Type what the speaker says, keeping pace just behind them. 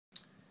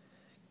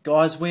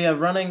Guys, we are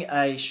running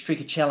a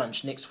streaker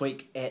challenge next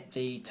week at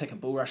the TIKA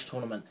BULLRUSH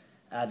tournament.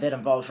 That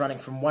involves running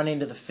from one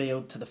end of the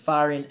field to the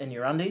far end in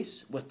your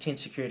undies with 10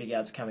 security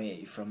guards coming at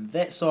you from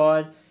that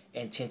side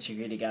and 10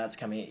 security guards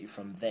coming at you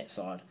from that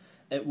side.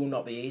 It will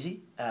not be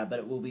easy, but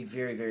it will be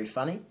very, very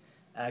funny.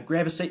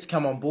 Grabber seats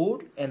come on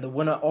board, and the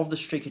winner of the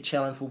streaker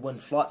challenge will win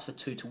flights for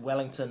 2 to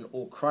Wellington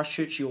or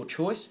Christchurch, your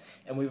choice.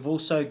 And we've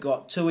also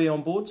got TUI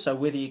on board, so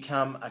whether you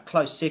come a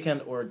close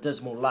second or a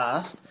dismal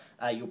last,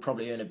 you'll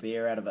probably earn a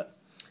beer out of it.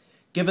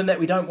 Given that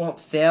we don't want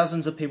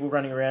thousands of people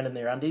running around in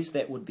their undies,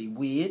 that would be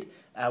weird.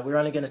 We're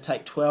only going to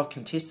take 12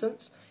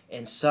 contestants,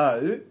 and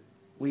so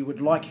we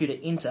would like you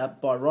to enter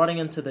by writing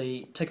into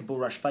the TIKA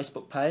BULLRUSH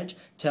Facebook page,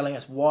 telling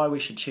us why we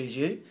should choose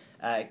you.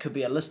 It could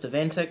be a list of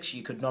antics,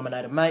 you could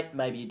nominate a mate,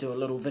 maybe you do a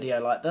little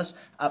video like this,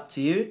 up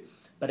to you.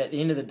 But at the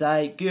end of the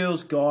day,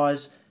 girls,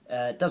 guys,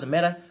 it doesn't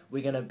matter.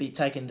 We're going to be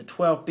taking the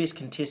 12 best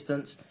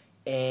contestants,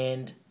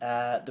 and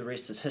the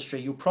rest is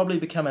history. You'll probably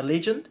become a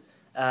legend.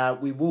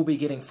 We will be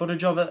getting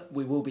footage of it,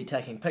 we will be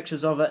taking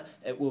pictures of it,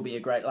 it will be a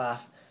great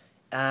laugh.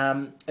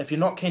 If you're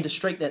not keen to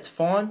streak, that's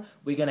fine.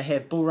 We're going to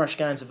have Bullrush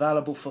games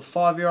available for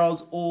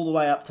 5-year-olds all the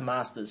way up to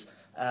Masters.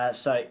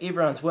 So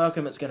everyone's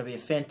welcome. It's going to be a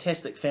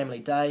fantastic family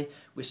day.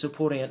 We're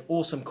supporting an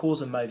awesome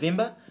cause in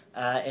Movember,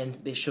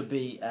 and there should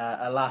be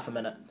a laugh a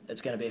minute.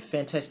 It's going to be a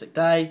fantastic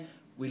day.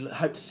 We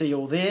hope to see you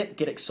all there.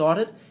 Get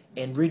excited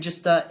and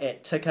register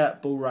at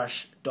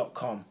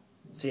tikabulrush.com.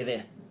 See you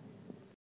there.